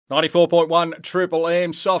94.1 Triple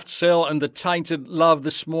M, Soft Cell and the Tainted Love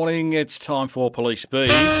this morning. It's time for Police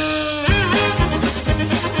Beats.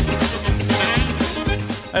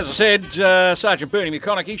 As I said, Sergeant Bernie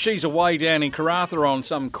McConaughey, she's away down in Karratha on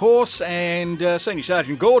some course, and Senior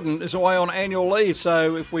Sergeant Gordon is away on annual leave.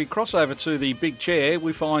 So if we cross over to the big chair,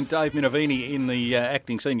 we find Dave Minovini in the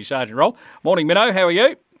acting Senior Sergeant role. Morning, Minno, how are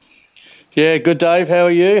you? Yeah, good, Dave. How are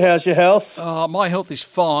you? How's your health? My health is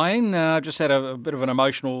fine. I've just had a bit of an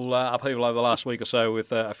emotional upheaval over the last week or so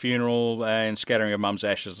with a funeral and scattering of mum's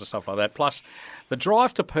ashes and stuff like that. Plus, the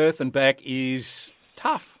drive to Perth and back is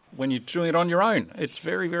tough when you're doing it on your own. It's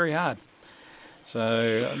very, very hard.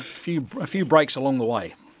 So a few breaks along the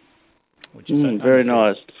way, which is very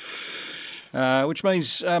nice. Which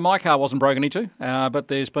means my car wasn't broken into, but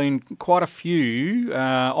there's been quite a few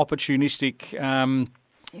opportunistic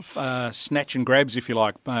snatch and grabs, if you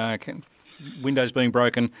like, windows being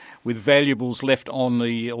broken with valuables left in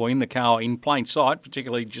the car in plain sight,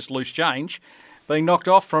 particularly just loose change, being knocked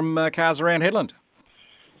off from cars around Headland.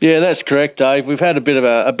 Yeah, that's correct, Dave. We've had a bit of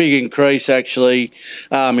a big increase, actually,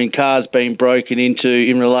 in cars being broken into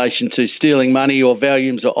in relation to stealing money or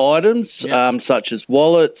valuables of items, such as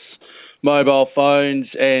wallets, mobile phones,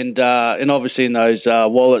 and obviously in those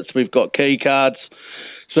wallets we've got key cards.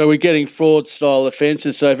 So we're getting fraud-style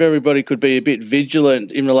offences. So if everybody could be a bit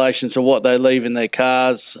vigilant in relation to what they leave in their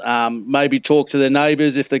cars, maybe talk to their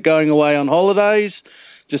neighbours if they're going away on holidays,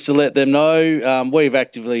 just to let them know. We're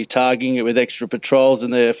actively targeting it with extra patrols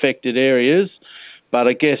in the affected areas. But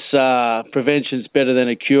I guess prevention's better than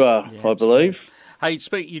a cure, I believe. Hey,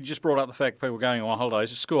 you just brought up the fact people are going on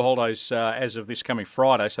holidays. School holidays as of this coming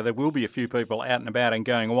Friday, so there will be a few people out and about and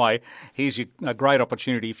going away. Here's a great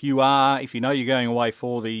opportunity. If you know you're going away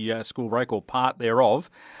for the school break or part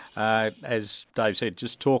thereof, as Dave said,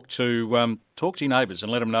 just talk to your neighbours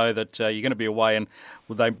and let them know that you're going to be away, and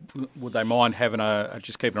would they mind having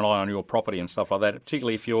just keeping an eye on your property and stuff like that,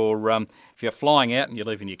 particularly if you're flying out and you're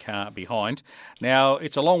leaving your car behind. Now,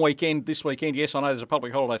 it's a long weekend this weekend. Yes, I know there's a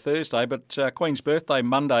public holiday Thursday, but Queen's birthday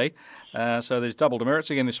Monday, so there's double demerits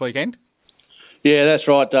again this weekend. Yeah, that's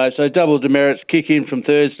right, Dave. So double demerits kick in from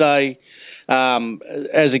Thursday.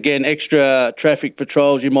 As again, extra traffic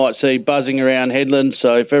patrols you might see buzzing around Headland.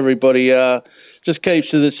 So if everybody just keeps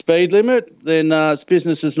to the speed limit, then it's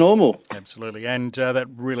business as normal. Absolutely, and that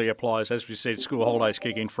really applies. As we said, school holidays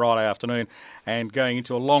kick in Friday afternoon, and going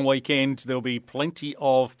into a long weekend, there'll be plenty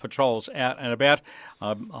of patrols out and about.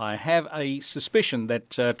 I have a suspicion that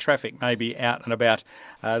traffic may be out and about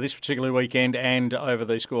this particular weekend and over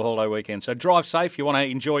the school holiday weekend. So drive safe. You want to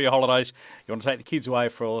enjoy your holidays. You want to take the kids away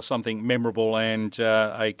for something memorable, and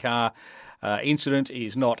a car incident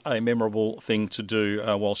is not a memorable thing to do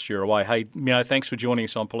whilst you're away. Hey, thanks for joining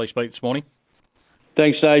us on Police Beat this morning.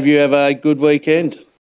 Thanks, Dave. You have a good weekend.